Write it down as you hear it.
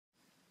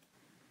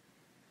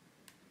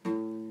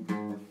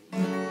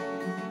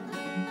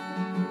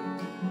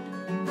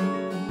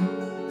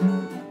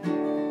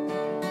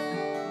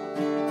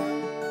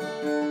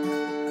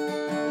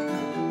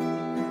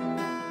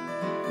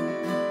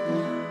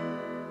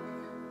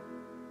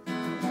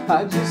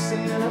I just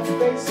seen her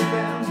face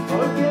again.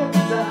 Forget the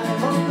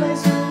time or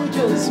place where we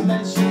just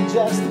met. She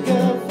just a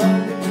girl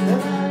from me,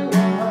 and I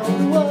want all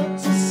the world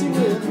to see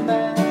with me.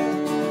 Night,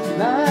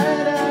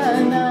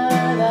 night,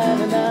 night,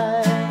 night,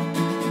 night.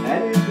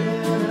 Had it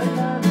been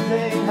another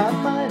day, I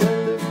might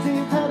have looked the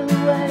other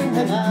way,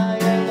 and I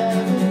ain't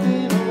never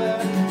been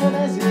aware. And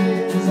as it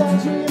is, I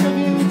dream of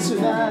you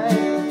tonight.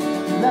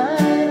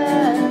 Night,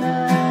 night,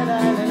 night,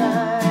 night,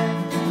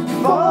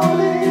 night.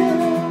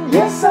 Falling,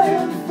 yes I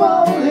am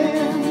falling.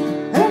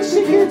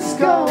 She keeps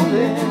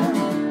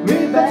calling me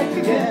back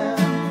again.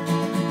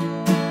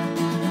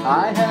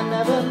 I had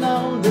never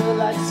known the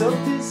likes of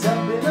this.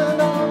 I've been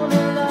alone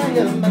and I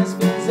have my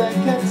spins I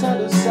kept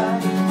out of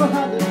sight. For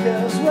other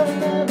girls were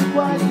never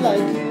quite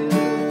like you.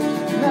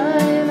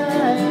 Nine,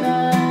 nine,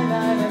 nine,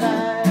 nine,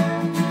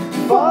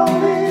 nine.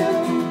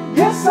 Falling,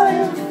 yes I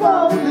am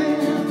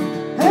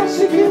falling. And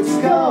she keeps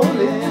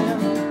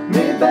calling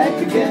me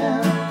back again.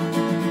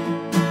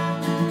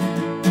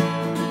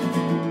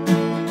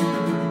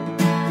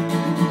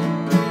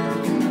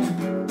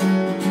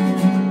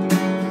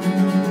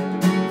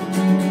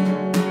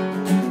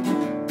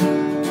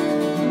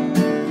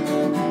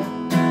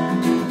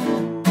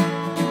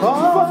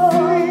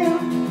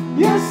 Falling,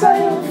 yes I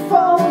am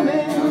falling,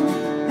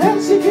 and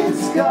she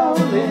keeps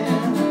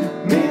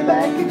calling me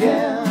back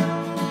again.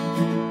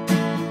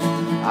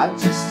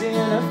 I've just seen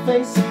her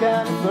face, I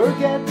can't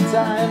forget the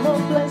time or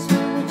place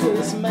where we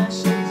just met.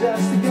 She's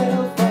just a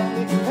girl from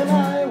me, and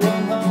I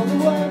want all the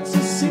world to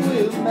see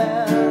with me.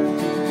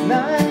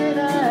 Nine,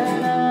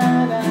 nine,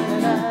 nine,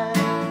 nine,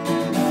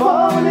 nine.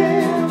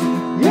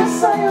 Falling,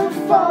 yes I am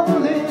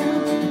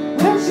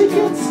falling, and she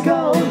keeps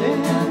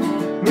calling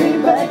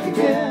me back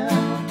again.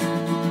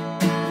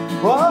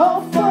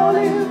 Oh,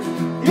 falling,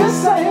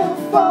 yes I am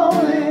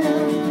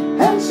falling,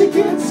 and she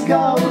keeps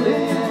calling